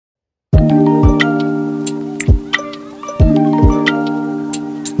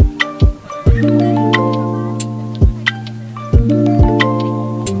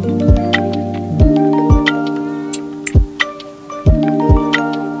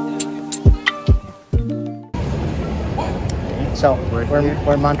So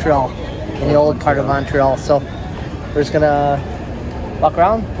we're in Montreal, in the old part of Montreal. So we're just gonna walk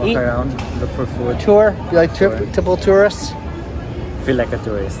around, eat, look for food, tour. You like typical tourists? Feel like a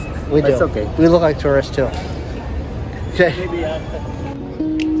tourist. We do. It's okay. We look like tourists too. Okay.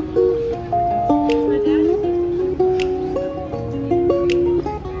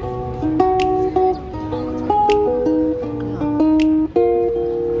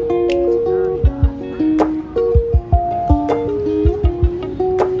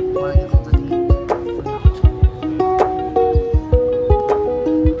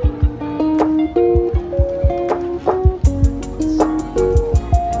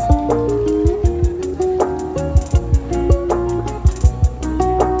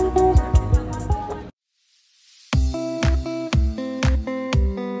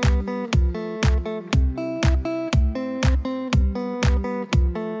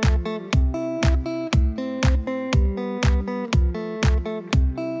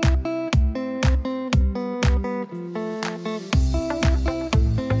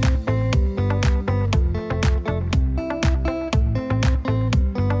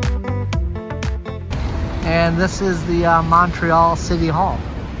 And this is the Montreal City Hall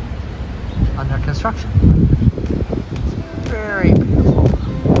under construction. Very beautiful.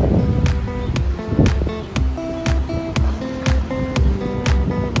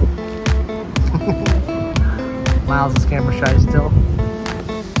 Miles is camera shy still.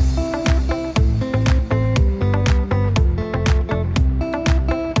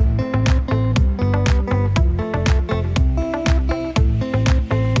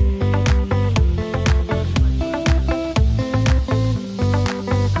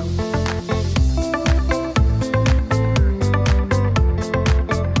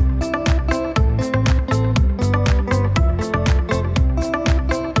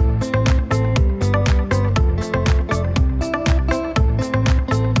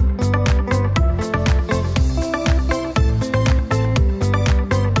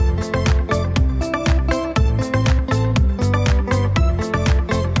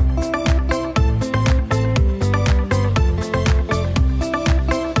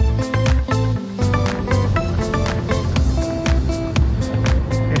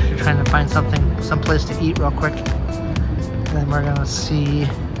 Find someplace to eat real quick, and then we're gonna see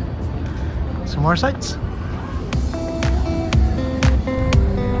some more sights.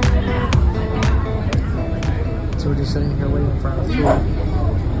 So we're just sitting here waiting for our food,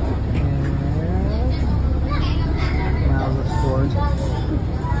 and Miles is bored.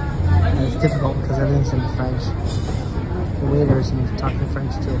 And it's difficult because everything's in French. The waiters and talking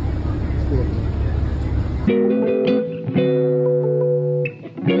French too. It's weird.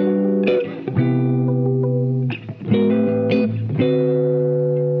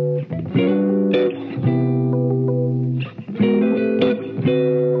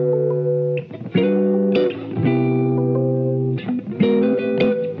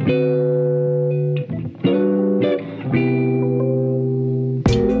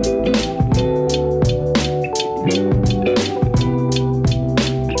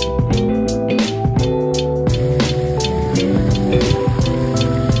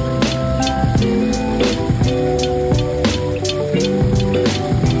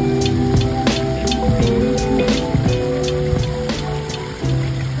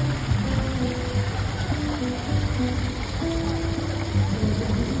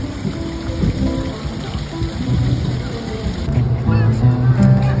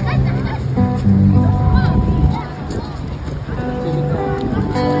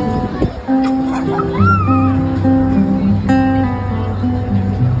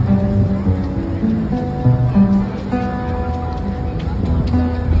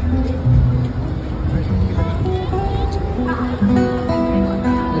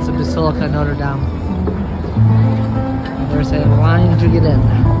 Basilica Notre Dame. There's a line to get in.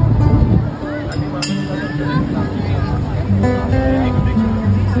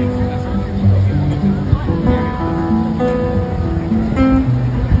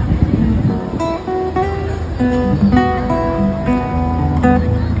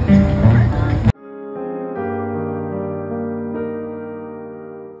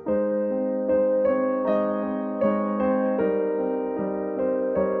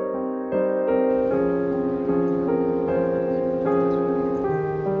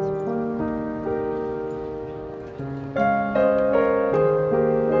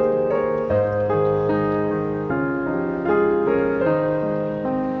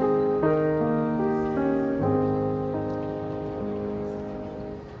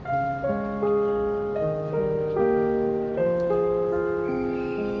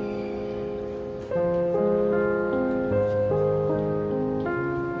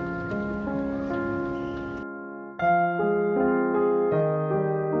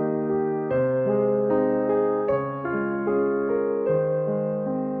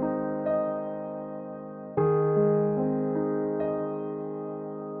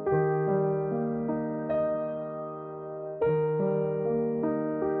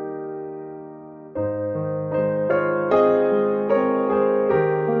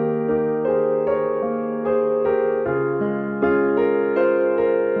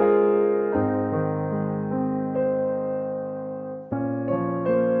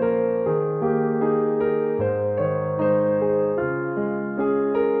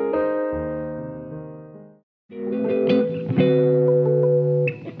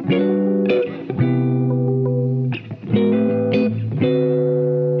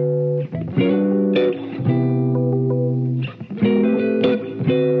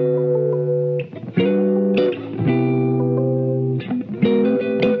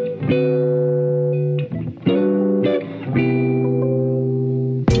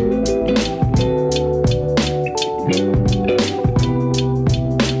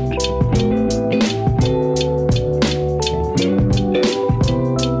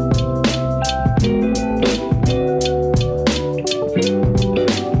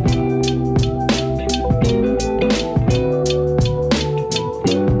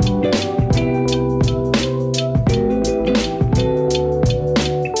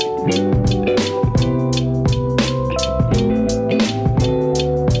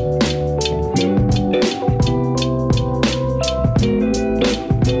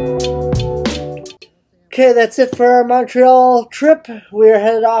 Okay, that's it for our Montreal trip. We're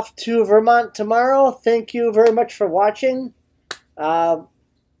headed off to Vermont tomorrow. Thank you very much for watching.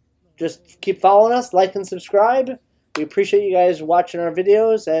 Just keep following us, like and subscribe. We appreciate you guys watching our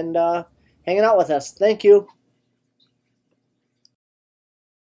videos and hanging out with us. Thank you.